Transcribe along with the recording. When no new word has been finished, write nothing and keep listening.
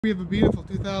We have a beautiful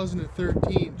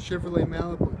 2013 Chevrolet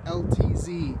Malibu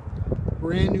LTZ.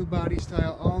 Brand new body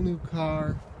style, all new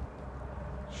car.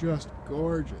 Just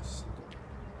gorgeous.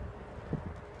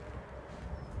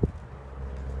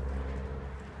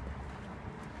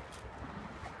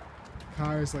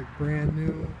 Car is like brand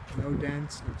new, no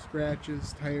dents, no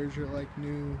scratches, tires are like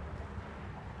new.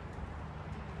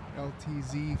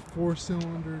 LTZ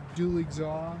 4-cylinder, dual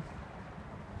exhaust.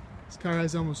 This car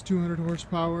has almost 200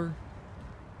 horsepower.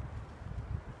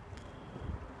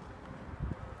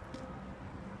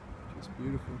 Just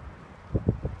beautiful.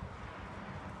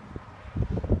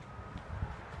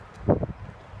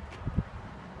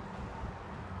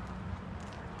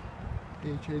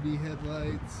 HID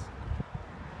headlights.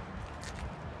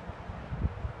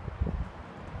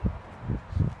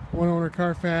 One owner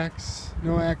Carfax,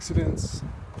 no accidents.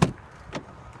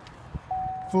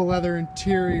 Full leather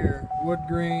interior, wood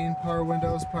grain, power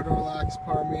windows, power door locks,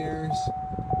 power mirrors.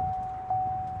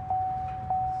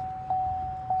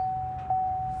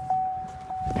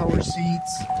 Power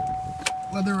seats,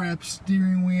 leather wrapped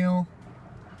steering wheel,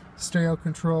 stereo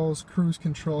controls, cruise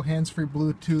control, hands-free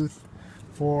Bluetooth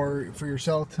for your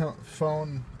cell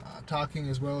phone talking,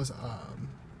 as well as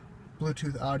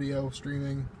Bluetooth audio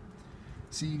streaming,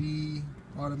 CD,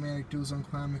 automatic dual zone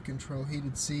climate control,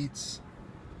 heated seats,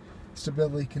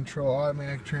 stability control,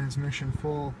 automatic transmission,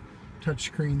 full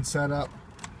touchscreen setup,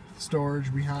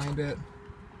 storage behind it.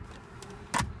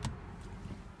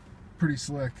 Pretty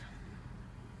slick.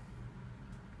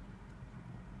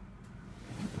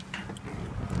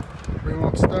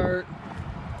 Remote start.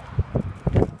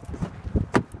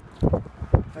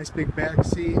 Nice big back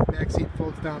seat. Back seat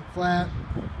folds down flat,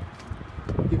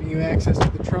 giving you access to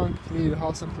the trunk if you need to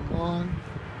haul something long.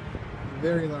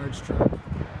 Very large trunk.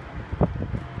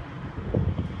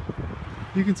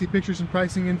 You can see pictures and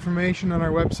pricing information on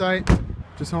our website,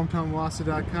 just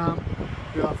hometownwausau.com.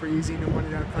 We offer easy, no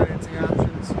money down financing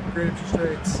options, great interest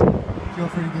rates. Feel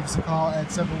free to give us a call at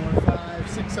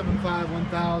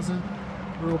 715-675-1000.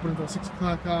 We're open until 6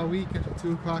 o'clock all week, until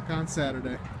 2 o'clock on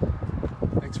Saturday.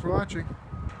 Thanks for watching.